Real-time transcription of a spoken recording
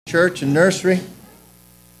church and nursery.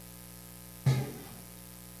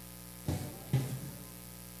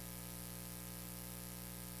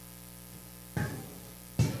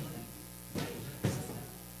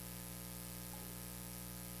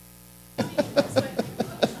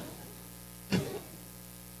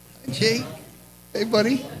 Jake, hey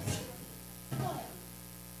buddy.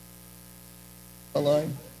 Hello.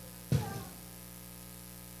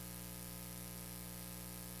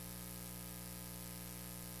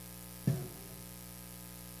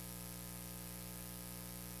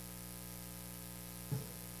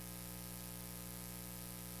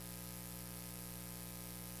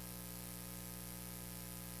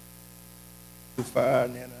 Too far,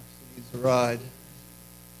 Nana. She needs a ride.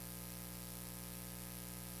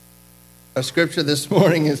 Our scripture this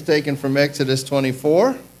morning is taken from Exodus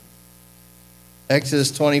 24. Exodus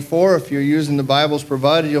 24, if you're using the Bibles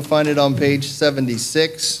provided, you'll find it on page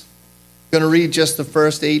 76. I'm going to read just the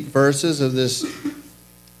first 8 verses of this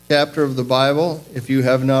chapter of the Bible. If you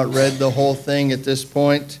have not read the whole thing at this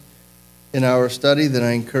point in our study, then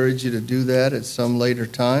I encourage you to do that at some later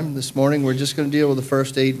time. This morning, we're just going to deal with the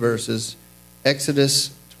first 8 verses.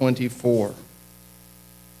 Exodus 24.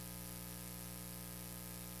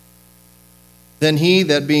 Then he,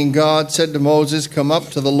 that being God, said to Moses, Come up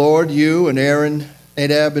to the Lord, you and Aaron,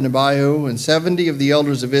 Nadab and Abihu, and 70 of the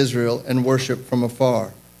elders of Israel, and worship from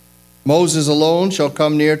afar. Moses alone shall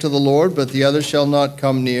come near to the Lord, but the others shall not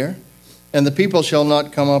come near, and the people shall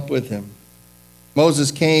not come up with him.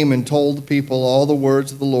 Moses came and told the people all the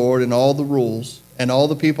words of the Lord and all the rules, and all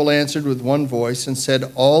the people answered with one voice and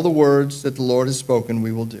said, All the words that the Lord has spoken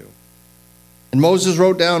we will do. And Moses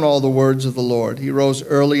wrote down all the words of the Lord. He rose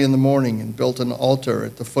early in the morning and built an altar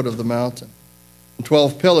at the foot of the mountain, and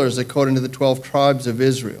 12 pillars according to the 12 tribes of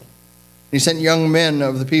Israel. He sent young men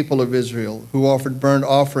of the people of Israel who offered burnt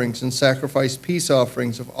offerings and sacrificed peace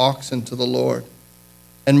offerings of oxen to the Lord.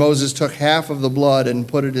 And Moses took half of the blood and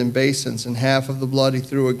put it in basins, and half of the blood he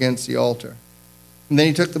threw against the altar. And then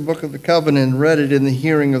he took the book of the covenant and read it in the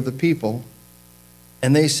hearing of the people.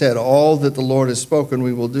 And they said, All that the Lord has spoken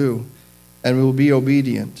we will do, and we will be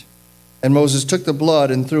obedient. And Moses took the blood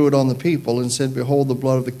and threw it on the people and said, Behold the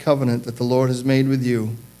blood of the covenant that the Lord has made with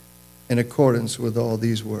you in accordance with all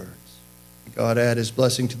these words. May God add his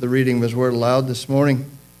blessing to the reading of his word aloud this morning.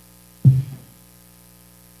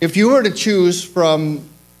 If you were to choose from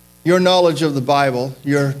your knowledge of the Bible,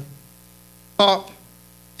 your top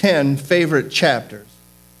 10 favorite chapters,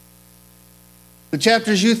 the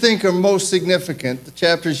chapters you think are most significant, the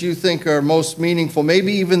chapters you think are most meaningful,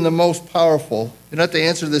 maybe even the most powerful, you don't have to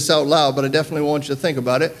answer this out loud, but I definitely want you to think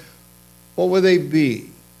about it. What would they be?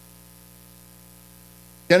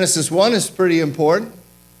 Genesis 1 is pretty important.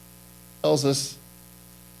 It tells us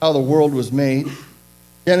how the world was made.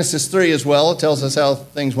 Genesis 3 as well. It tells us how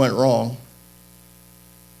things went wrong.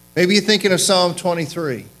 Maybe you're thinking of Psalm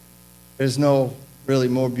 23. There's no really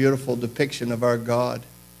more beautiful depiction of our God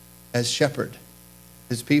as shepherd,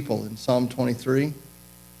 his people in Psalm 23.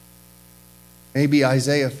 Maybe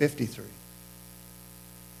Isaiah 53.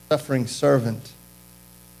 Suffering servant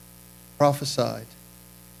prophesied.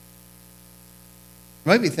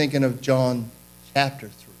 You might be thinking of John chapter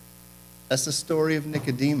 3. That's the story of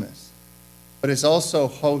Nicodemus. But it's also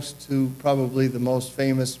host to probably the most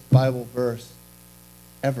famous Bible verse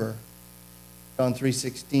ever. John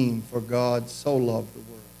 3:16, For God so loved the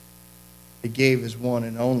world, he gave his one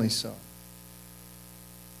and only Son.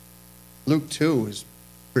 Luke 2 is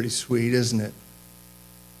pretty sweet, isn't it?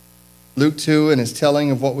 Luke 2 and his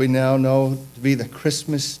telling of what we now know to be the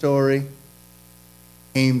Christmas story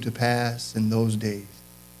came to pass in those days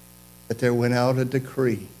that there went out a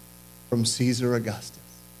decree from Caesar Augustus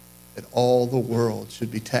that all the world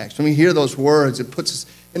should be taxed. When we hear those words, it puts us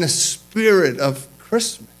in a spirit of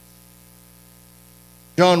Christmas.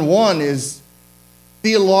 John 1 is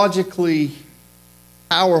theologically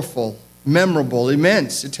powerful, memorable,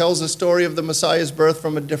 immense. It tells the story of the Messiah's birth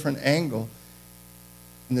from a different angle.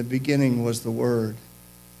 In the beginning was the Word,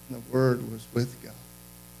 and the Word was with God,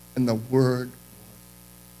 and the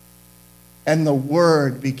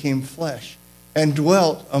Word became flesh and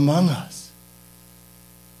dwelt among us.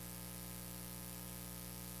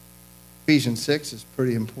 Ephesians 6 is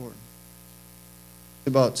pretty important. It's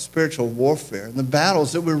about spiritual warfare and the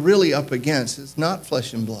battles that we're really up against. It's not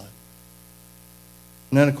flesh and blood.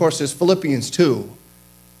 And then, of course, there's Philippians 2,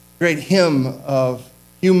 great hymn of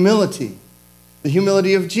humility, the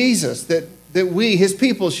humility of Jesus that we, his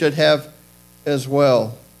people, should have as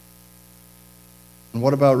well. And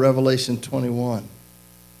what about Revelation 21?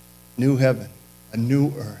 New heaven, a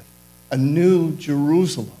new earth, a new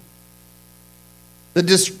Jerusalem. the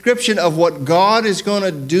description of what God is going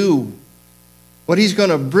to do, what he's going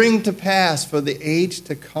to bring to pass for the age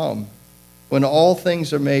to come, when all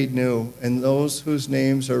things are made new, and those whose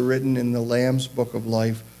names are written in the Lamb's book of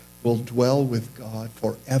life will dwell with God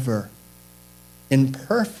forever in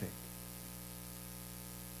perfect.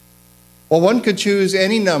 Well, one could choose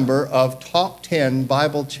any number of top 10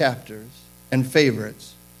 Bible chapters and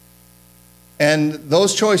favorites, and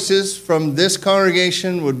those choices from this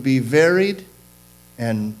congregation would be varied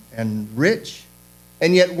and rich,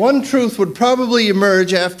 and yet one truth would probably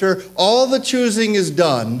emerge after all the choosing is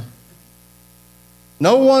done.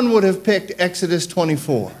 No one would have picked Exodus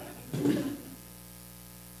 24.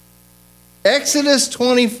 Exodus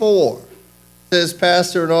 24, says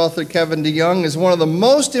pastor and author Kevin DeYoung, is one of the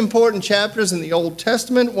most important chapters in the Old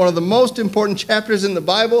Testament, one of the most important chapters in the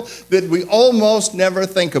Bible that we almost never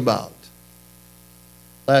think about.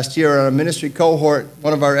 Last year on a ministry cohort,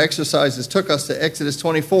 one of our exercises took us to Exodus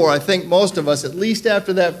 24. I think most of us, at least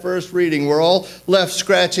after that first reading, were all left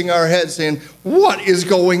scratching our heads saying, what is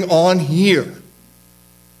going on here?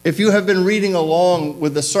 If you have been reading along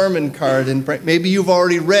with the sermon card, and maybe you've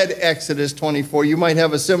already read Exodus 24, you might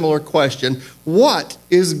have a similar question. What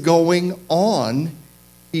is going on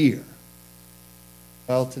here?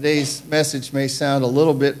 Well, today's message may sound a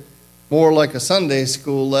little bit more like a Sunday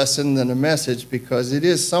school lesson than a message because it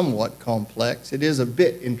is somewhat complex. It is a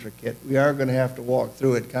bit intricate. We are going to have to walk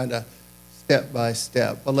through it kind of step by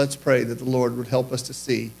step. But let's pray that the Lord would help us to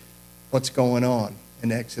see what's going on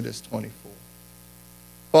in Exodus 24.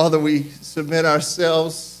 Father, we submit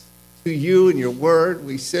ourselves to you and your word.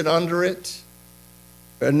 We sit under it.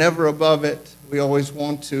 We're never above it. We always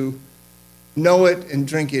want to know it and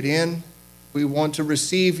drink it in. We want to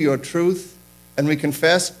receive your truth. And we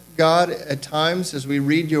confess, God, at times as we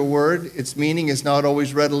read your word, its meaning is not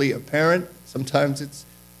always readily apparent. Sometimes it's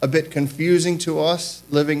a bit confusing to us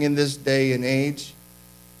living in this day and age.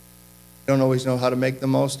 We don't always know how to make the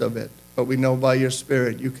most of it, but we know by your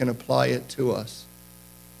Spirit you can apply it to us.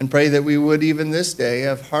 And pray that we would even this day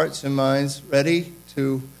have hearts and minds ready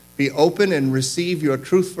to be open and receive your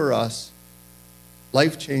truth for us,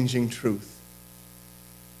 life-changing truth.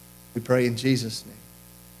 We pray in Jesus' name.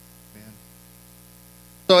 Amen.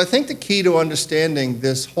 So I think the key to understanding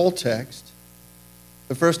this whole text,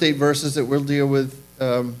 the first 8 verses that we'll deal with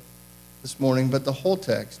this morning, but the whole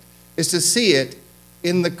text, is to see it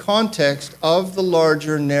in the context of the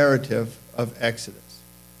larger narrative of Exodus.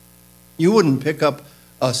 You wouldn't pick up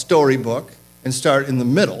a storybook and start in the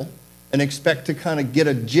middle and expect to kind of get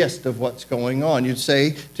a gist of what's going on. You'd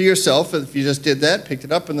say to yourself, if you just did that, picked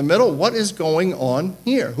it up in the middle, what is going on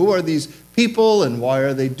here? Who are these people and why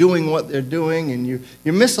are they doing what they're doing? And you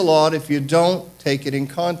miss a lot if you don't take it in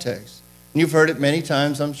context. And you've heard it many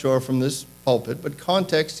times, I'm sure, from this pulpit, but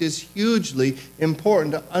context is hugely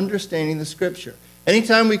important to understanding the Scripture.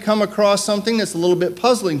 Anytime we come across something that's a little bit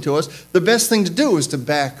puzzling to us, the best thing to do is to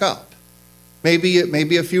back up. Maybe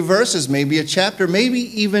a few verses, maybe a chapter, maybe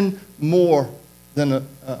even more than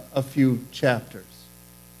a few chapters.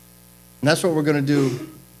 And that's what we're going to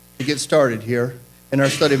do to get started here in our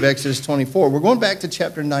study of Exodus 24. We're going back to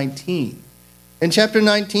chapter 19. In chapter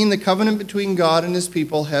 19, the covenant between God and his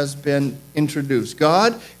people has been introduced.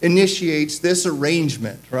 God initiates this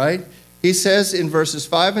arrangement, right? He says in verses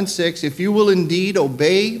 5 and 6, if you will indeed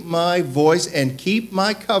obey my voice and keep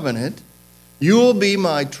my covenant, you will be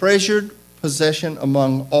my treasured possession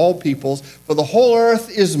among all peoples, for the whole earth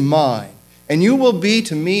is mine, and you will be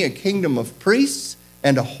to me a kingdom of priests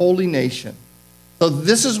and a holy nation. So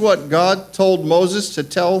this is what God told Moses to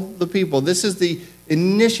tell the people. This is the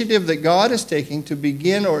initiative that God is taking to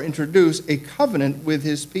begin or introduce a covenant with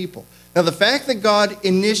his people. Now, the fact that God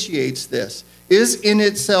initiates this is in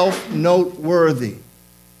itself noteworthy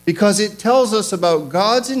because it tells us about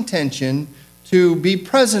God's intention to be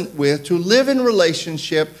present with, to live in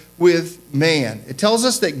relationship with man. It tells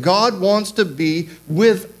us that God wants to be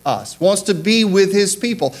with us, wants to be with his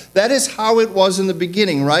people. That is how it was in the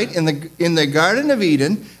beginning, right? In the Garden of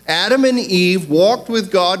Eden, Adam and Eve walked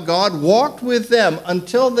with God. God walked with them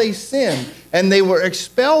until they sinned, and they were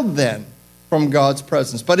expelled then from God's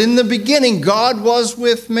presence. But in the beginning, God was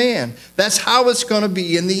with man. That's how it's going to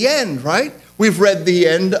be in the end, right? We've read the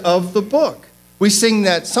end of the book. We sing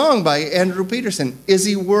that song by Andrew Peterson, Is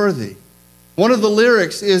He Worthy? One of the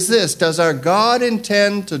lyrics is this, does our God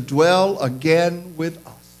intend to dwell again with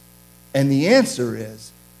us? And the answer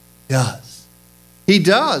is, does. He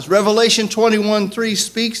does. Revelation 21:3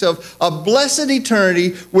 speaks of a blessed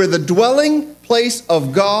eternity where the dwelling place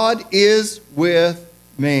of God is with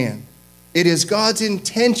man. It is God's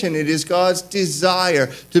intention, it is God's desire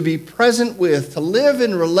to be present with, to live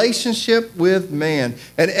in relationship with man.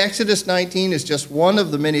 And Exodus 19 is just one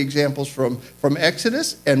of the many examples from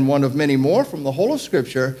Exodus, and one of many more from the whole of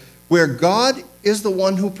Scripture, where God is the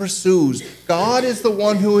one who pursues. God is the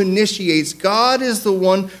one who initiates. God is the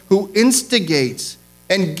one who instigates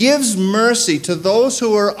and gives mercy to those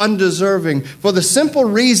who are undeserving for the simple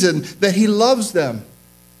reason that he loves them.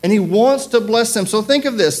 And he wants to bless them. So think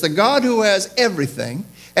of this. The God who has everything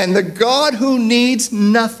and the God who needs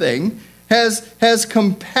nothing has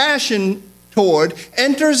compassion toward,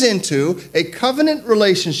 enters into a covenant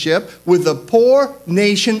relationship with the poor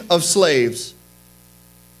nation of slaves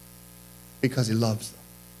because he loves them.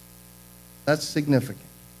 That's significant.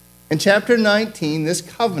 In chapter 19, this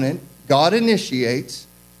covenant God initiates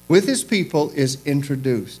with his people is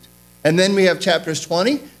introduced. And then we have chapters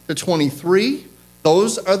 20 to 23.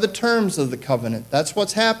 Those are the terms of the covenant. That's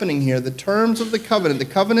what's happening here. The terms of the covenant. The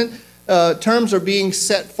covenant terms are being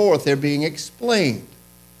set forth. They're being explained.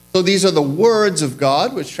 So these are the words of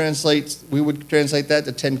God, which we would translate that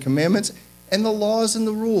to 10 Commandments, and the laws and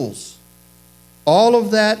the rules. All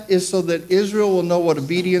of that is so that Israel will know what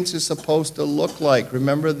obedience is supposed to look like.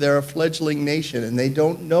 Remember, they're a fledgling nation, and they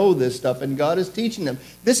don't know this stuff, and God is teaching them.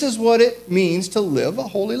 This is what it means to live a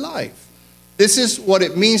holy life. This is what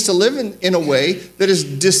it means to live in a way that is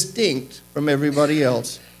distinct from everybody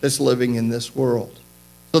else that's living in this world.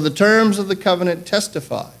 So the terms of the covenant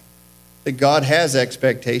testify that God has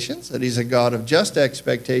expectations, that he's a God of just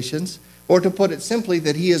expectations, or to put it simply,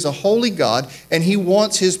 that he is a holy God, and he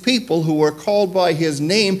wants his people who are called by his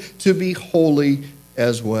name to be holy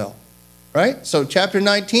as well. Right? So chapter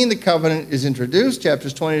 19, the covenant is introduced.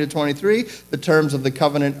 Chapters 20 to 23, the terms of the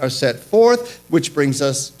covenant are set forth, which brings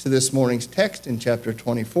us to this morning's text in chapter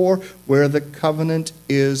 24, where the covenant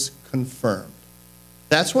is confirmed.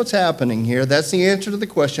 That's what's happening here. That's the answer to the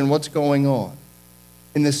question, what's going on?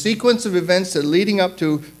 In the sequence of events that are leading up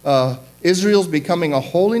to Israel's becoming a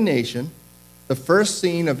holy nation, the first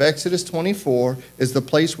scene of Exodus 24 is the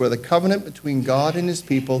place where the covenant between God and his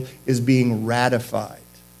people is being ratified.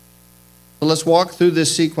 So let's walk through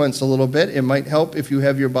this sequence a little bit. It might help if you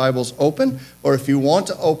have your Bibles open, or if you want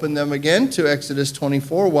to open them again to Exodus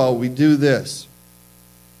 24 while we do this.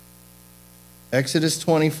 Exodus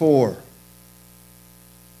 24.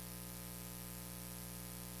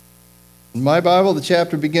 In my Bible, the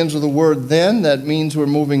chapter begins with the word then. That means we're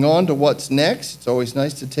moving on to what's next. It's always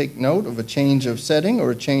nice to take note of a change of setting or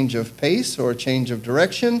a change of pace or a change of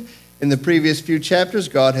direction. In the previous few chapters,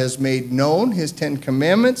 God has made known his 10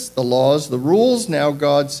 commandments, the laws, the rules. Now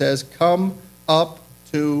God says, come up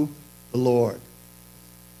to the Lord.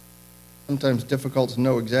 Sometimes difficult to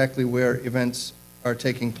know exactly where events are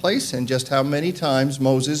taking place and just how many times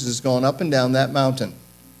Moses has gone up and down that mountain.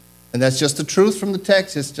 And that's just the truth from the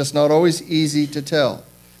text. It's just not always easy to tell.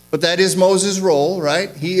 But that is Moses' role, right?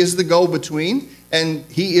 He is the go-between, and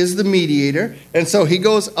he is the mediator. And so he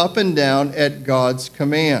goes up and down at God's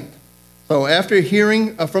command. So after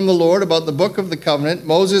hearing from the Lord about the book of the covenant,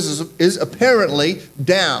 Moses is apparently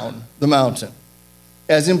down the mountain,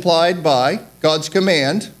 as implied by God's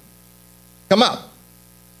command, come up.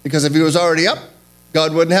 Because if he was already up,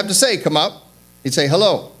 God wouldn't have to say, come up. He'd say,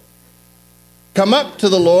 hello. Come up to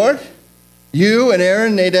the Lord, you and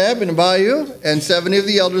Aaron, Nadab, and Abihu, and 70 of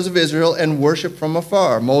the elders of Israel, and worship from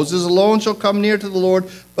afar. Moses alone shall come near to the Lord,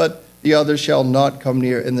 but the others shall not come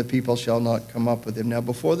near, and the people shall not come up with him. Now,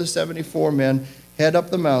 before the 74 men head up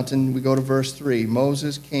the mountain, we go to verse 3.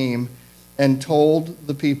 Moses came and told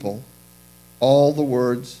the people all the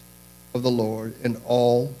words of the Lord and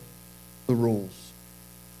all the rules.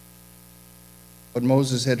 What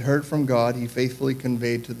Moses had heard from God, he faithfully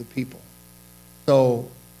conveyed to the people. So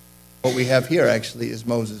what we have here actually is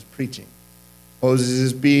Moses preaching. Moses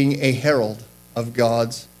is being a herald of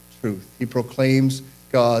God's truth. He proclaims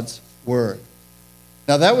God's word.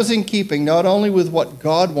 Now that was in keeping not only with what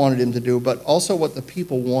God wanted him to do, but also what the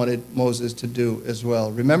people wanted Moses to do as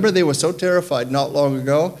well. Remember, they were so terrified not long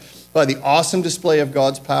ago by the awesome display of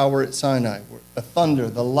God's power at Sinai. The thunder,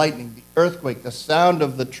 the lightning, the earthquake, the sound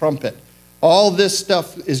of the trumpet. All this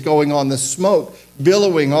stuff is going on, the smoke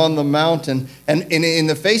billowing on the mountain. And in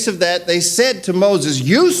the face of that, they said to Moses,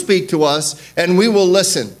 you speak to us and we will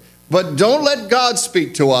listen. But don't let God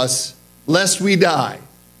speak to us, lest we die.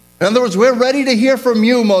 In other words, we're ready to hear from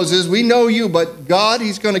you, Moses. We know you, but God,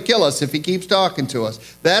 he's going to kill us if he keeps talking to us.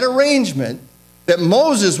 That arrangement, that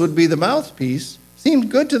Moses would be the mouthpiece,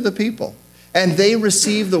 seemed good to the people. And they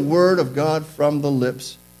received the word of God from the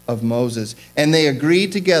lips of Moses. And they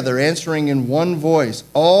agreed together, answering in one voice,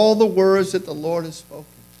 all the words that the Lord has spoken,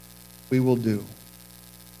 we will do.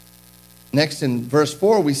 Next, in verse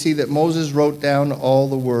 4, we see that Moses wrote down all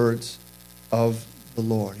the words of the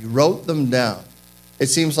Lord. He wrote them down. It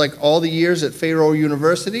seems like all the years at Pharaoh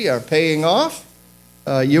University are paying off.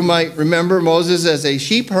 You might remember Moses as a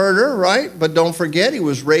sheep herder, right? But don't forget, he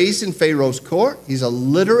was raised in Pharaoh's court. He's a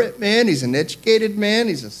literate man. He's an educated man.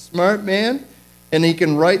 He's a smart man. And he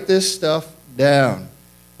can write this stuff down.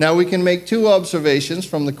 Now, we can make two observations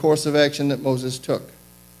from the course of action that Moses took.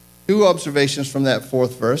 Two observations from that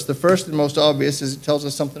fourth verse. The first and most obvious is it tells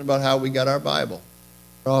us something about how we got our Bible.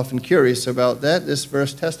 We're often curious about that. This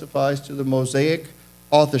verse testifies to the Mosaic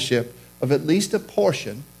authorship of at least a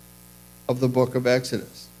portion of the book of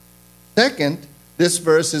Exodus. Second, this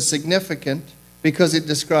verse is significant because it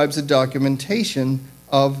describes the documentation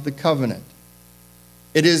of the covenant.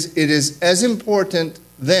 It is as important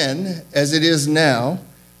then as it is now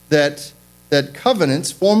that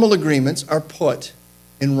covenants, formal agreements, are put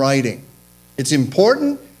in writing. It's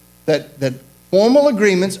important that formal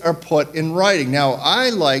agreements are put in writing. Now, I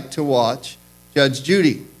like to watch Judge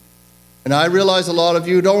Judy. And I realize a lot of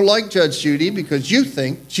you don't like Judge Judy because you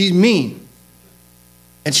think she's mean.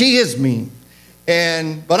 And she is mean.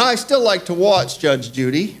 But I still like to watch Judge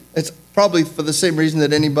Judy. It's probably for the same reason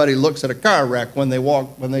that anybody looks at a car wreck when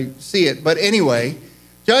they see it. But anyway,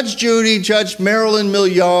 Judge Judy, Judge Marilyn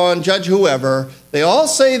Millian, Judge whoever, they all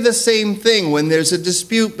say the same thing when there's a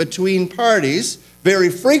dispute between parties. Very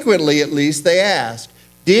frequently, at least, they ask,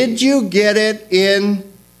 did you get it in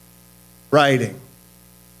writing?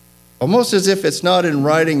 Almost as if it's not in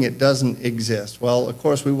writing, it doesn't exist. Well, of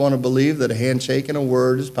course, we want to believe that a handshake and a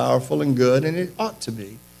word is powerful and good, and it ought to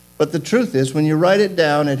be. But the truth is, when you write it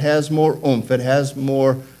down, it has more oomph. It has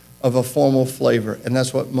more of a formal flavor, and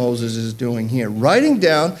that's what Moses is doing here. Writing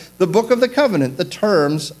down the book of the covenant, the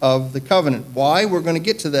terms of the covenant. Why? We're going to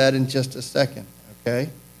get to that in just a second, okay?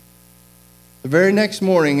 The very next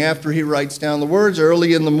morning, after he writes down the words,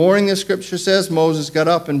 early in the morning, the scripture says, Moses got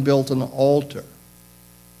up and built an altar.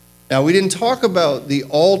 Now, we didn't talk about the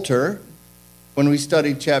altar when we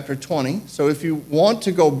studied chapter 20. So if you want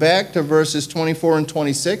to go back to verses 24 and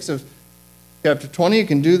 26 of chapter 20, you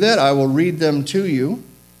can do that. I will read them to you.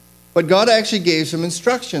 But God actually gave some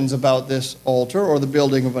instructions about this altar or the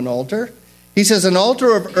building of an altar. He says, an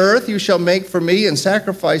altar of earth you shall make for me and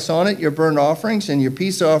sacrifice on it your burnt offerings and your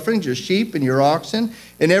peace offerings, your sheep and your oxen.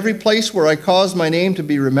 In every place where I cause my name to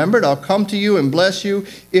be remembered, I'll come to you and bless you.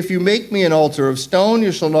 If you make me an altar of stone,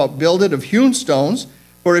 you shall not build it of hewn stones.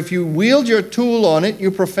 For if you wield your tool on it,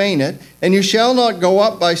 you profane it. And you shall not go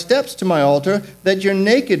up by steps to my altar, that your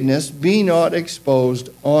nakedness be not exposed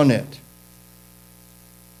on it.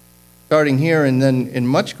 Starting here and then in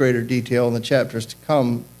much greater detail in the chapters to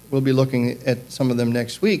come, we'll be looking at some of them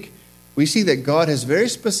next week. We see that God has very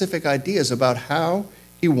specific ideas about how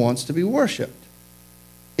he wants to be worshipped.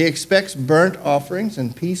 He expects burnt offerings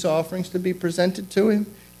and peace offerings to be presented to him.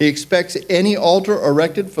 He expects any altar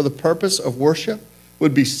erected for the purpose of worship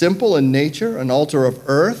would be simple in nature, an altar of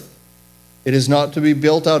earth. It is not to be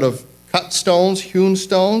built out of cut stones, hewn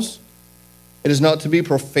stones. It is not to be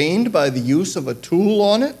profaned by the use of a tool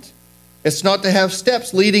on it. It's not to have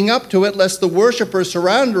steps leading up to it, lest the worshipers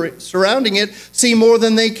surrounding it see more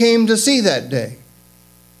than they came to see that day.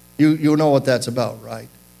 You know what that's about, right?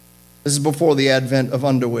 This is before the advent of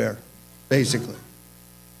underwear, basically.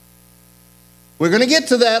 We're going to get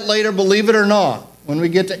to that later, believe it or not, when we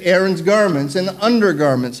get to Aaron's garments and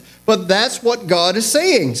undergarments. But that's what God is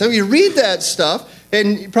saying. So you read that stuff,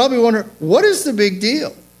 and you probably wonder, what is the big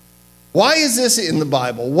deal? Why is this in the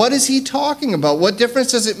Bible? What is he talking about? What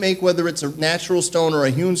difference does it make whether it's a natural stone or a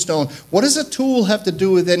hewn stone? What does a tool have to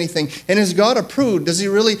do with anything? And is God approved?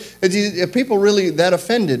 Are people really that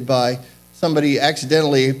offended by somebody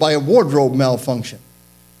accidentally, by a wardrobe malfunction?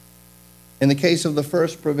 In the case of the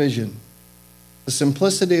first provision, the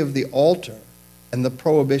simplicity of the altar and the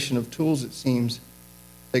prohibition of tools, it seems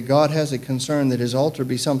that God has a concern that his altar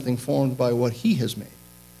be something formed by what he has made.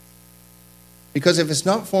 Because if it's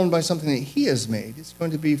not formed by something that he has made, it's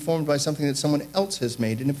going to be formed by something that someone else has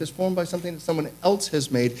made. And if it's formed by something that someone else has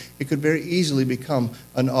made, it could very easily become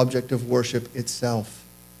an object of worship itself.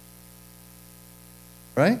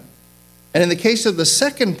 Right? And in the case of the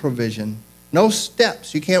second provision, no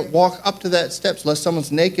steps. You can't walk up to that steps lest someone's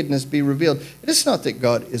nakedness be revealed. It is not that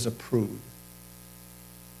God is approved.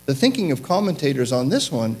 The thinking of commentators on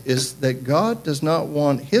this one is that God does not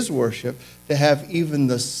want his worship to have even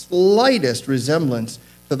the slightest resemblance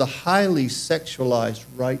to the highly sexualized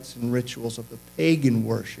rites and rituals of the pagan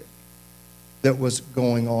worship that was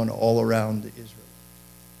going on all around Israel.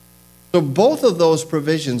 So both of those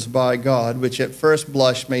provisions by God, which at first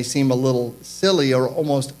blush may seem a little silly or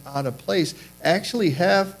almost out of place, actually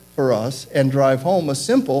have for us and drive home a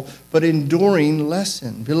simple but enduring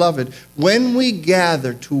lesson. Beloved, when we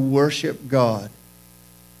gather to worship God,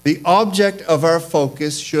 the object of our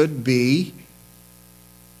focus should be,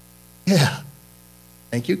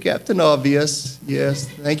 thank you, Captain Obvious. Yes,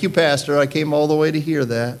 thank you, Pastor. I came all the way to hear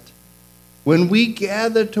that. When we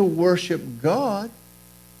gather to worship God,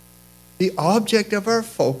 the object of our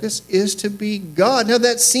focus is to be God. Now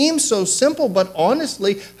that seems so simple, but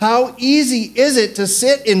honestly, how easy is it to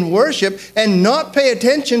sit in worship and not pay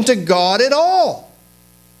attention to God at all?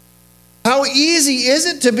 How easy is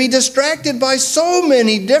it to be distracted by so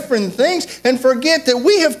many different things and forget that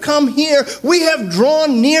we have come here, we have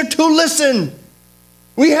drawn near to listen.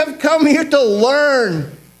 We have come here to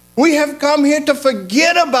learn. We have come here to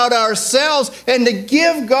forget about ourselves and to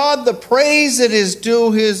give God the praise that is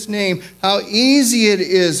due His name. How easy it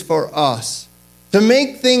is for us to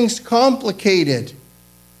make things complicated,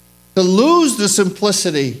 to lose the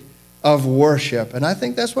simplicity of worship. And I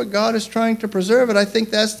think that's what God is trying to preserve. And I think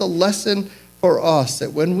that's the lesson for us,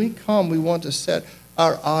 that when we come, we want to set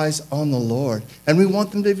our eyes on the Lord. And we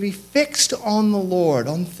want them to be fixed on the Lord,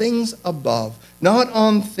 on things above, not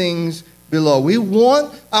on things below. We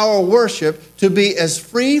want our worship to be as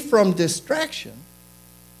free from distraction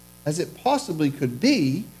as it possibly could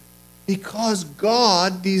be, because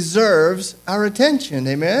God deserves our attention.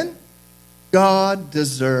 Amen? God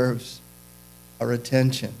deserves our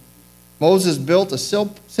attention. Moses built a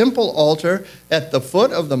simple altar at the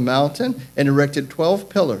foot of the mountain and erected 12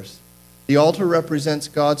 pillars. The altar represents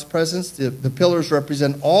God's presence. The pillars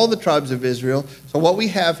represent all the tribes of Israel. So what we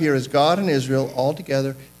have here is God and Israel all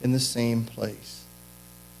together in the same place.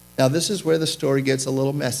 Now this is where the story gets a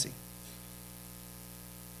little messy.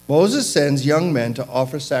 Moses sends young men to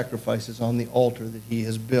offer sacrifices on the altar that he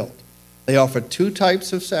has built. They offer two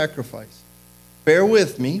types of sacrifice. Bear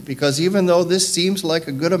with me, because even though this seems like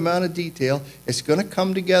a good amount of detail, it's going to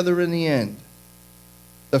come together in the end.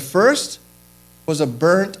 The first was a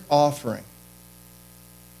burnt offering.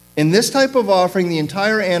 In this type of offering, the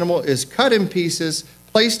entire animal is cut in pieces,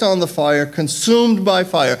 placed on the fire, consumed by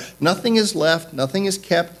fire. Nothing is left, nothing is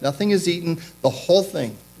kept, nothing is eaten. The whole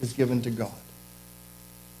thing is given to God.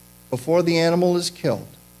 Before the animal is killed,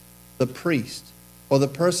 the priest or the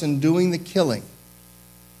person doing the killing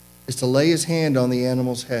is to lay his hand on the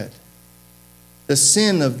animal's head. The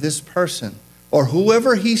sin of this person, or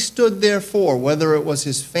whoever he stood there for, whether it was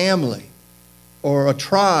his family or a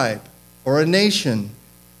tribe or a nation,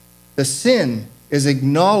 the sin is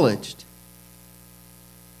acknowledged,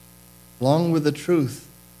 along with the truth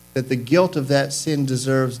that the guilt of that sin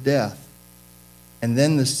deserves death. And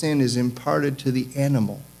then the sin is imparted to the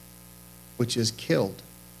animal, which is killed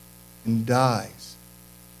and dies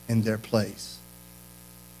in their place.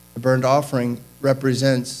 The burnt offering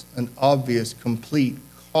represents an obvious, complete,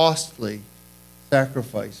 costly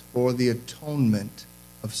sacrifice for the atonement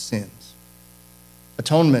of sins.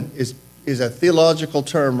 Atonement is a theological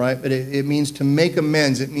term, right? But it means to make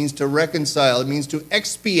amends. It means to reconcile. It means to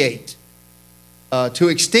expiate, to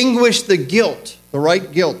extinguish the guilt, the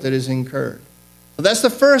right guilt that is incurred. So that's the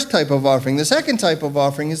first type of offering. The second type of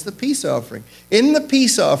offering is the peace offering. In the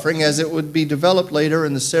peace offering, as it would be developed later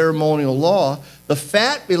in the ceremonial law, the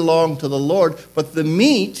fat belonged to the Lord, but the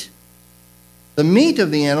meat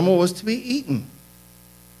of the animal was to be eaten.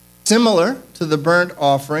 Similar to the burnt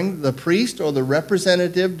offering, the priest or the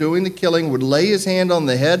representative doing the killing would lay his hand on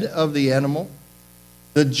the head of the animal.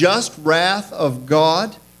 The just wrath of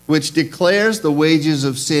God, which declares the wages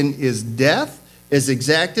of sin is death, is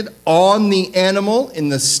exacted on the animal in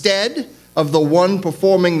the stead of the one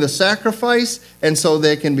performing the sacrifice, and so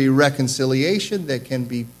there can be reconciliation, there can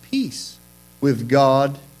be peace with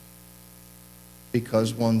God,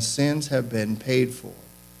 because one's sins have been paid for.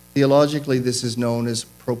 Theologically, this is known as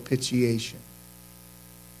propitiation.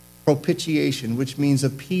 Propitiation, which means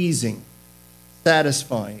appeasing,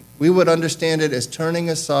 satisfying. We would understand it as turning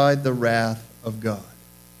aside the wrath of God.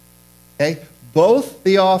 Okay? Both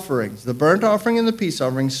the offerings, the burnt offering and the peace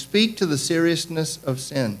offering, speak to the seriousness of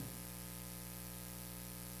sin.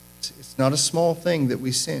 It's not a small thing that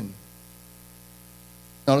we sin.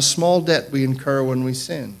 It's not a small debt we incur when we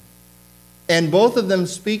sin. And both of them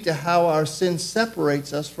speak to how our sin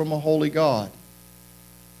separates us from a holy God.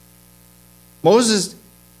 Moses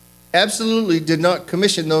absolutely did not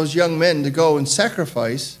commission those young men to go and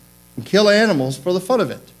sacrifice and kill animals for the fun of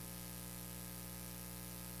it.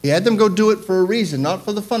 He had them go do it for a reason, not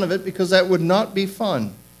for the fun of it, because that would not be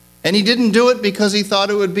fun. And he didn't do it because he thought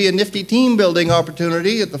it would be a nifty team-building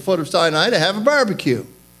opportunity at the foot of Sinai to have a barbecue.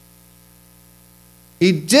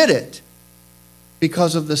 He did it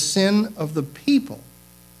because of the sin of the people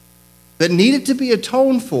that needed to be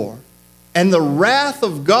atoned for, and the wrath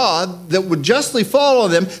of God that would justly fall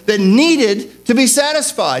on them that needed to be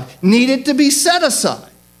satisfied, needed to be set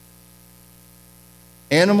aside.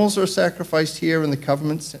 Animals are sacrificed here in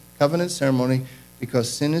the covenant ceremony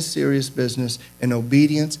because sin is serious business and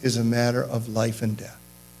obedience is a matter of life and death.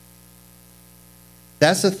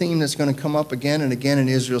 That's a theme that's going to come up again and again in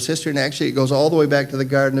Israel's history, and actually it goes all the way back to the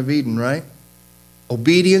Garden of Eden, right?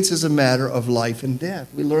 Obedience is a matter of life and death.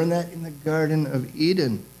 We learn that in the Garden of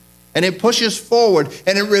Eden. And it pushes forward,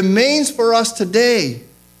 and it remains for us today,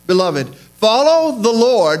 beloved. Follow the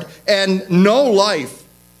Lord and know life.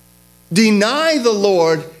 Deny the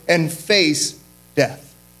Lord and face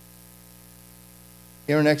death.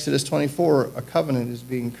 Here in Exodus 24, a covenant is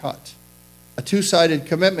being cut. A two-sided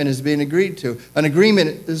commitment is being agreed to. An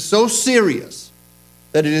agreement is so serious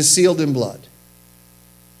that it is sealed in blood.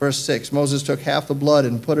 Verse 6, Moses took half the blood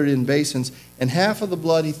and put it in basins, and half of the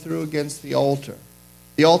blood he threw against the altar.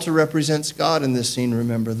 The altar represents God in this scene,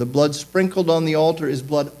 remember. The blood sprinkled on the altar is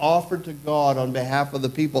blood offered to God on behalf of the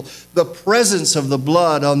people. The presence of the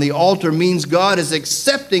blood on the altar means God is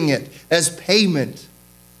accepting it as payment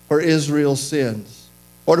for Israel's sins.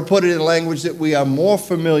 Or to put it in language that we are more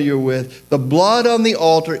familiar with, the blood on the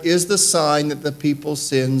altar is the sign that the people's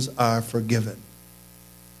sins are forgiven.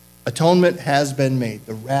 Atonement has been made.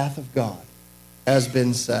 The wrath of God has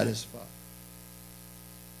been satisfied.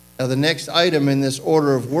 Now, the next item in this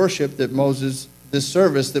order of worship that this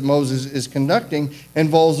service that Moses is conducting,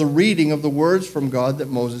 involves the reading of the words from God that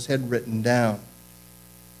Moses had written down.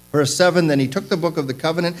 Verse 7, then he took the book of the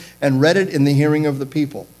covenant and read it in the hearing of the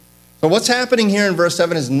people. So what's happening here in verse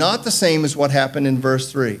 7 is not the same as what happened in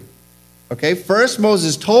verse 3. Okay, first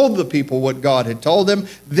Moses told the people what God had told them,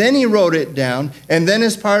 then he wrote it down, and then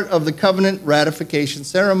as part of the covenant ratification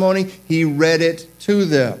ceremony, he read it to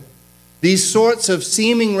them. These sorts of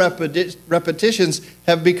seeming repetitions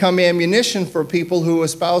have become ammunition for people who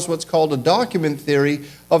espouse what's called a document theory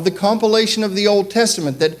of the compilation of the Old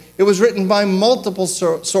Testament, that it was written by multiple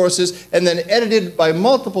sources and then edited by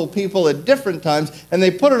multiple people at different times, and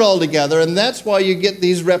they put it all together, and that's why you get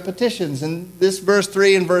these repetitions. And this verse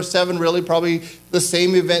 3 and verse 7 really probably the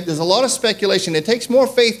same event. There's a lot of speculation. It takes more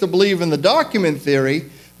faith to believe in the document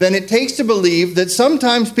theory than it takes to believe that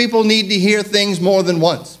sometimes people need to hear things more than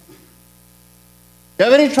once. You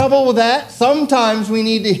have any trouble with that? Sometimes we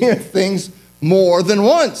need to hear things more than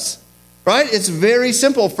once, right? It's very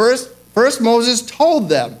simple. First Moses told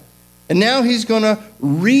them, and now he's going to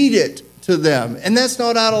read it to them. And that's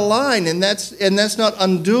not out of line, and that's not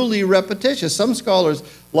unduly repetitious. Some scholars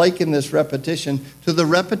liken this repetition to the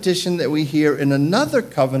repetition that we hear in another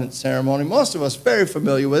covenant ceremony, most of us very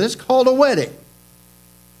familiar with. It's called a wedding.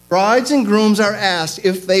 Brides and grooms are asked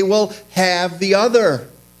if they will have the other.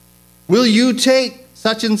 Will you take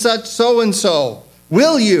such and such, so and so?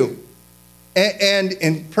 Will you?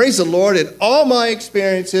 And praise the Lord, in all my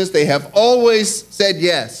experiences, they have always said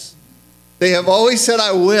yes. They have always said,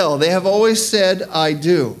 I will. They have always said, I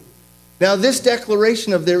do. Now, this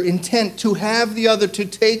declaration of their intent to have the other, to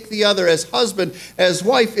take the other as husband, as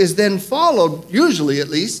wife, is then followed, usually at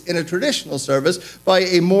least in a traditional service, by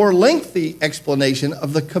a more lengthy explanation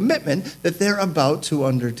of the commitment that they're about to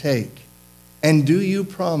undertake. And do you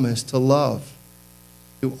promise to love,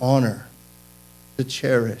 to honor, to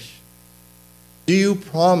cherish? Do you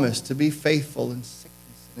promise to be faithful in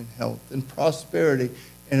sickness and in health, in prosperity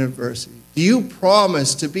and adversity? Do you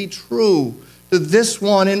promise to be true to this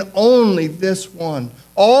one and only this one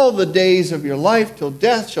all the days of your life till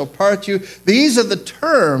death shall part you? These are the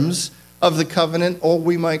terms of the covenant, or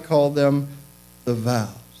we might call them the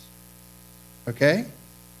vows. Okay?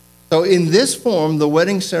 So in this form, the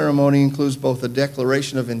wedding ceremony includes both a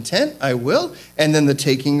declaration of intent, I will, and then the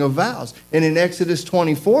taking of vows. And in Exodus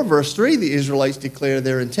 24, verse 3, the Israelites declare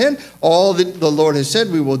their intent. All that the Lord has said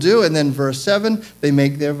we will do. And then verse 7, they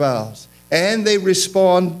make their vows. And they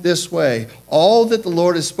respond this way. All that the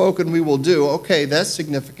Lord has spoken we will do. Okay, that's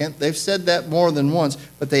significant. They've said that more than once.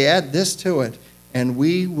 But they add this to it. And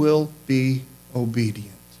we will be obedient.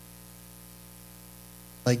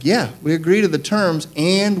 Like, yeah, we agree to the terms,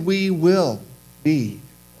 and we will be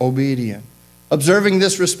obedient. Observing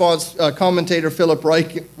this response, commentator Philip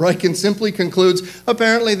Ryken simply concludes,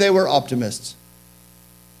 apparently they were optimists.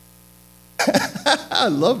 I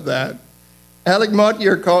love that. Alec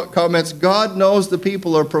Mottier comments, God knows the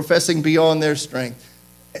people are professing beyond their strength.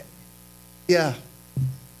 Yeah,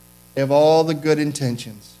 they have all the good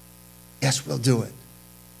intentions. Yes, we'll do it.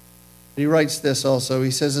 He writes this also.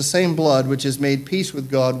 He says, the same blood which has made peace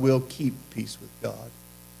with God will keep peace with God.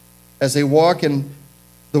 As they walk in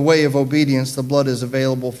the way of obedience, the blood is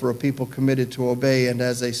available for a people committed to obey, and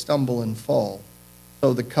as they stumble and fall,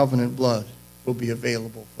 so the covenant blood will be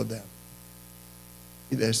available for them.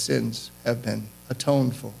 Their sins have been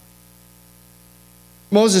atoned for.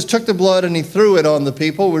 Moses took the blood and he threw it on the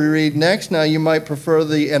people. We read next. Now you might prefer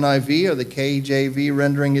the NIV or the KJV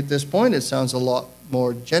rendering at this point. It sounds a lot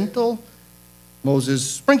more gentle. Moses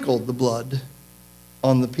sprinkled the blood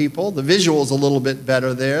on the people. The visual's a little bit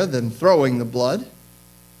better there than throwing the blood.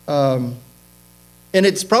 And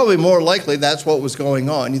it's probably more likely that's what was going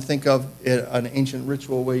on. You think of an ancient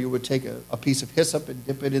ritual where you would take a piece of hyssop and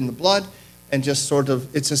dip it in the blood and just sort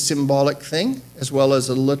of, it's a symbolic thing as well as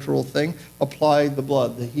a literal thing. Apply the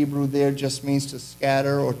blood. The Hebrew there just means to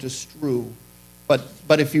scatter or to strew.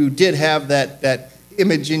 But if you did have that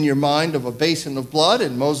image in your mind of a basin of blood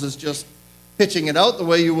and Moses just pitching it out the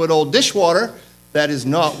way you would old dishwater, that is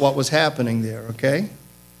not what was happening there, okay?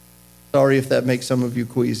 Sorry if that makes some of you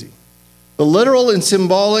queasy. The literal and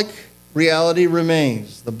symbolic reality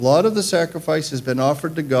remains. The blood of the sacrifice has been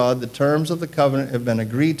offered to God. The terms of the covenant have been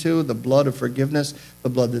agreed to. The blood of forgiveness, the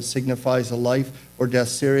blood that signifies a life or death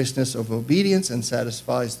seriousness of obedience and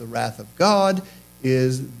satisfies the wrath of God,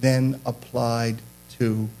 is then applied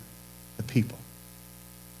to the people.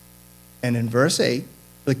 And in verse 8,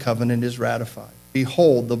 the covenant is ratified.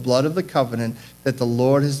 Behold, the blood of the covenant that the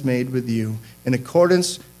Lord has made with you in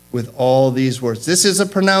accordance with all these words. This is a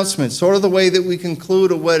pronouncement, sort of the way that we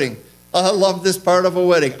conclude a wedding. I love this part of a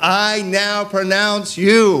wedding. I now pronounce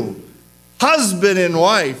you husband and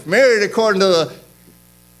wife, married according to the...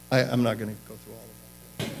 I'm not going to go through all of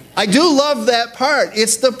that. I do love that part.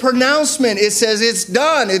 It's the pronouncement. It says it's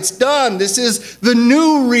done. It's done. This is the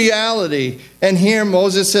new reality. And here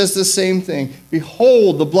Moses says the same thing.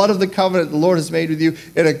 Behold, the blood of the covenant the Lord has made with you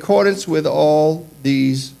in accordance with all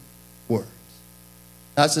these words.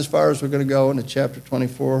 That's as far as we're going to go into chapter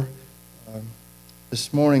 24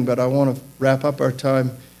 this morning, but I want to wrap up our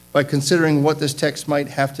time by considering what this text might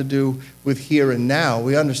have to do with here and now.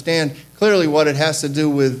 We understand clearly what it has to do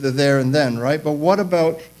with the there and then, right? But what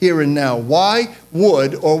about here and now? Why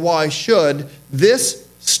would or why should this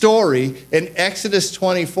story in Exodus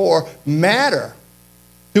 24 matter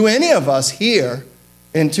to any of us here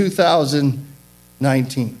in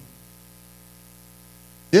 2019?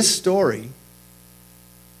 This story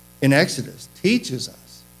in Exodus teaches us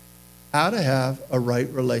how to have a right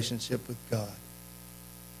relationship with God.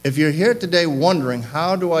 If you're here today wondering,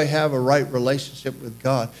 how do I have a right relationship with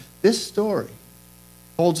God? This story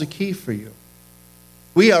holds a key for you.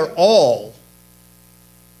 We are all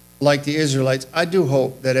like the Israelites. I do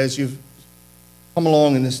hope that as you've come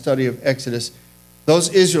along in this study of Exodus, those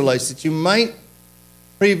Israelites that you might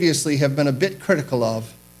previously have been a bit critical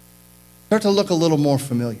of start to look a little more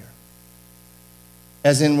familiar.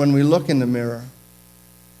 As in, when we look in the mirror,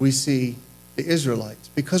 we see the Israelites,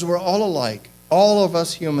 because we're all alike. All of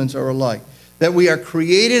us humans are alike. That we are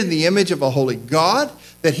created in the image of a holy God,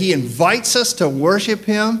 that He invites us to worship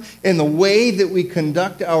Him in the way that we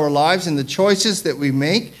conduct our lives and the choices that we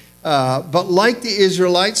make. But like the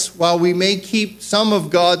Israelites, while we may keep some of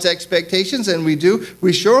God's expectations, and we do,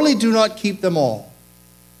 we surely do not keep them all.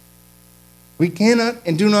 We cannot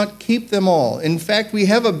and do not keep them all. In fact, we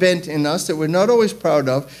have a bent in us that we're not always proud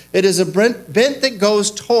of. It is a bent that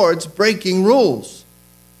goes towards breaking rules,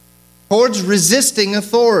 towards resisting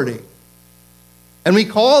authority. And we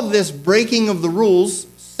call this breaking of the rules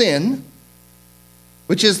sin,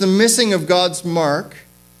 which is the missing of God's mark.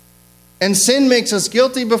 And sin makes us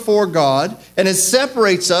guilty before God, and it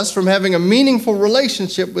separates us from having a meaningful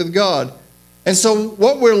relationship with God. And so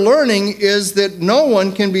what we're learning is that no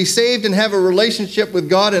one can be saved and have a relationship with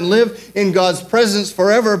God and live in God's presence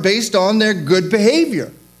forever based on their good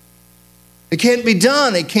behavior. It can't be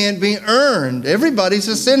done. It can't be earned. Everybody's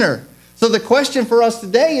a sinner. So the question for us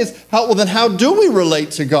today is, how do we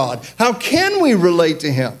relate to God? How can we relate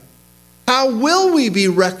to Him? How will we be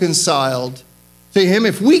reconciled to Him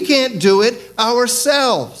if we can't do it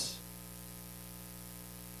ourselves?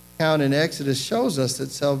 Account in Exodus shows us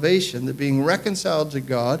that salvation, that being reconciled to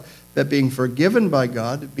God, that being forgiven by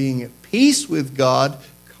God, that being at peace with God,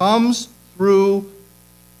 comes through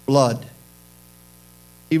blood.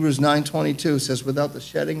 Hebrews 9:22 says, without the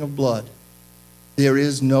shedding of blood, there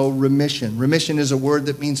is no remission. Remission is a word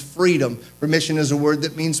that means freedom. Remission is a word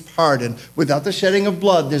that means pardon. Without the shedding of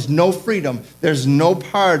blood, there's no freedom. There's no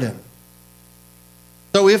pardon.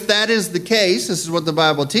 So if that is the case, this is what the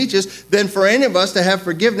Bible teaches, then for any of us to have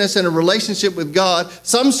forgiveness and a relationship with God,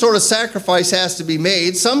 some sort of sacrifice has to be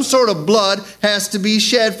made. Some sort of blood has to be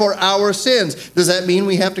shed for our sins. Does that mean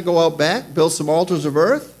we have to go out back, build some altars of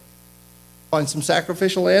earth, find some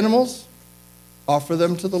sacrificial animals? Offer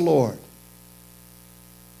them to the Lord.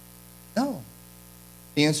 No.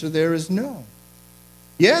 The answer there is no.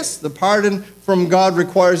 Yes, the pardon from God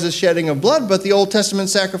requires the shedding of blood, but the Old Testament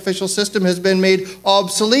sacrificial system has been made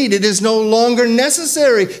obsolete. It is no longer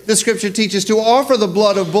necessary, the Scripture teaches, to offer the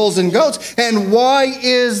blood of bulls and goats. And why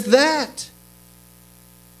is that?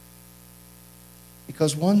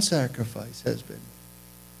 Because one sacrifice has been made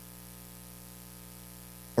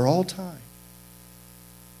for all time.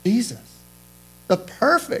 Jesus, the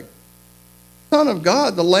perfect Son of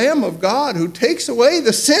God, the Lamb of God, who takes away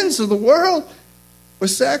the sins of the world,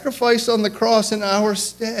 was sacrificed on the cross in our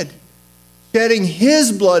stead, shedding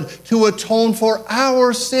his blood to atone for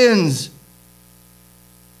our sins,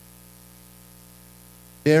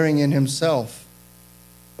 bearing in himself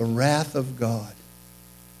the wrath of God,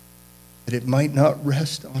 that it might not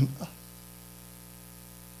rest on us.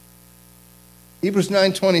 Hebrews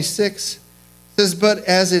 9:26 says, "But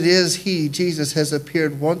as it is, he, Jesus, has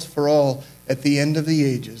appeared once for all at the end of the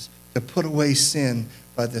ages to put away sin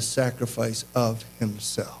by the sacrifice of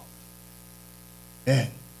himself." Amen.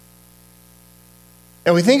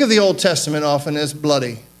 And we think of the Old Testament often as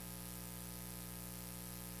bloody.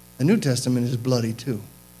 The New Testament is bloody too.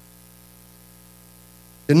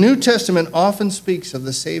 The New Testament often speaks of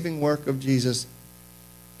the saving work of Jesus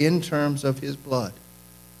in terms of his blood.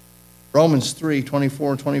 Romans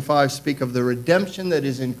 3:24 and 25 speak of the redemption that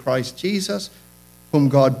is in Christ Jesus, whom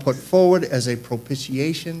God put forward as a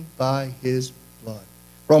propitiation by his blood.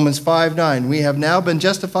 Romans 5:9, "We have now been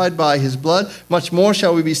justified by his blood, much more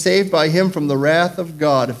shall we be saved by him from the wrath of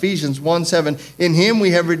God." Ephesians 1:7, "In him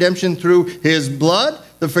we have redemption through his blood,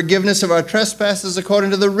 the forgiveness of our trespasses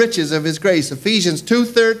according to the riches of his grace." Ephesians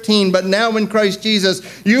 2:13, "But now in Christ Jesus,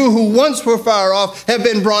 you who once were far off have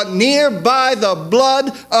been brought near by the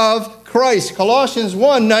blood of Christ." Colossians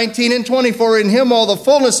 1:19 and 20, "For in him all the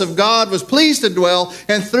fullness of God was pleased to dwell,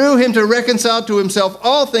 and through him to reconcile to himself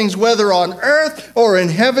all things, whether on earth or in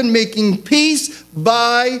heaven, making peace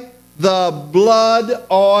by the blood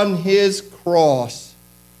on his cross."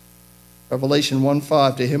 Revelation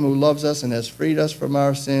 1:5, "To him who loves us and has freed us from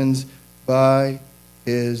our sins by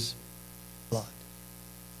his blood."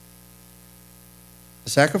 The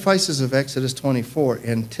sacrifices of Exodus 24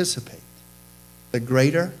 anticipate the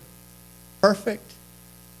greater, perfect,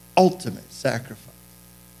 ultimate sacrifice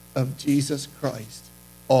of Jesus Christ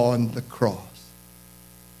on the cross.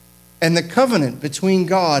 And the covenant between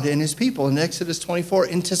God and his people in Exodus 24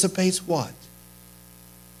 anticipates what?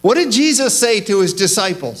 What did Jesus say to his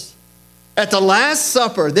disciples at the Last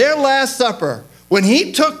Supper, their Last Supper, when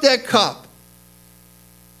he took that cup?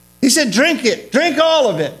 He said, "Drink it, drink all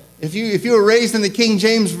of it." If you were raised in the King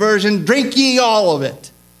James Version, "Drink ye all of it."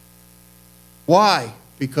 Why?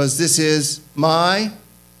 Because this is my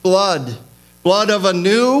blood, blood of a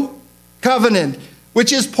new covenant,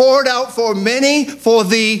 which is poured out for many for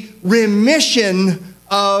the remission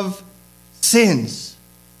of sins.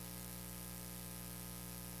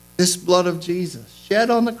 This blood of Jesus,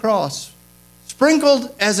 shed on the cross,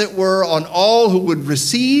 sprinkled, as it were, on all who would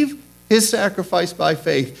receive his sacrifice by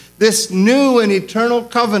faith. This new and eternal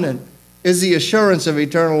covenant is the assurance of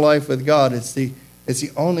eternal life with God. It's the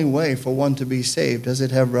only way for one to be saved. Does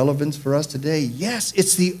it have relevance for us today? Yes,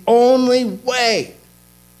 it's the only way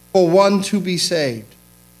for one to be saved.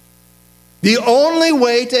 The only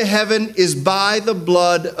way to heaven is by the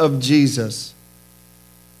blood of Jesus.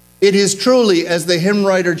 It is truly, as the hymn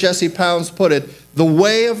writer Jesse Pounds put it, the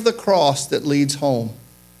way of the cross that leads home.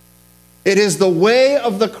 It is the way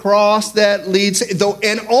of the cross that leads,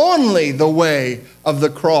 and only the way of the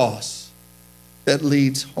cross that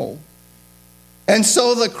leads home. And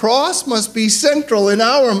so the cross must be central in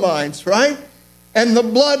our minds, right? And the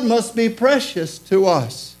blood must be precious to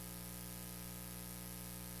us.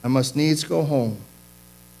 I must needs go home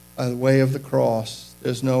by the way of the cross.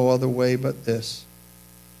 There's no other way but this.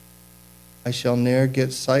 I shall ne'er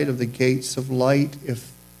get sight of the gates of light if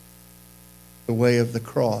the way of the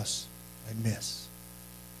cross I miss.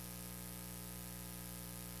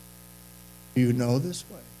 Do you know this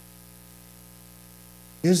way?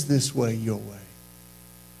 Is this way your way?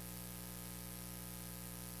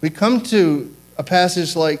 We come to a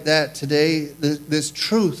passage like that today, this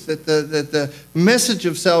truth that the message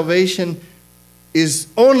of salvation is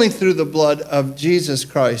only through the blood of Jesus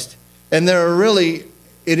Christ. And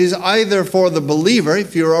it is either for the believer,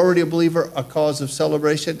 if you're already a believer, a cause of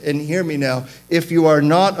celebration. And hear me now, if you are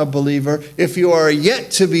not a believer, if you are yet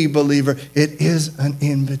to be a believer, it is an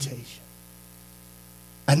invitation.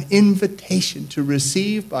 An invitation to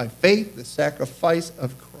receive by faith the sacrifice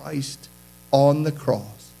of Christ on the cross.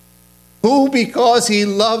 who, because he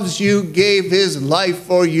loves you, gave his life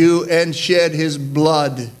for you and shed his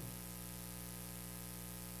blood. In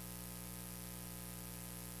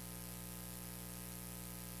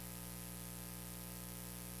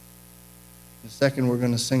a second, we're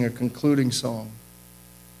going to sing a concluding song,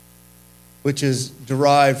 which is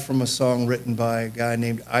derived from a song written by a guy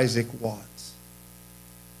named Isaac Watts,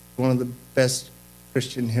 one of the best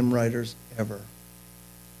Christian hymn writers ever.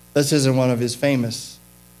 This isn't one of his famous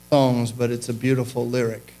songs, but it's a beautiful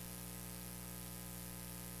lyric.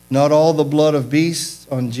 Not all the blood of beasts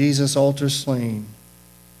on Jesus' altar slain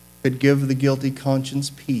could give the guilty conscience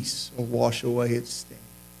peace or wash away its stain.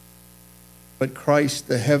 But Christ,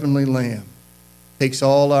 the heavenly Lamb, takes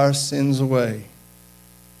all our sins away,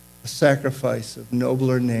 a sacrifice of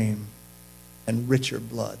nobler name and richer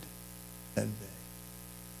blood than they.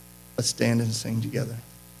 Let's stand and sing together.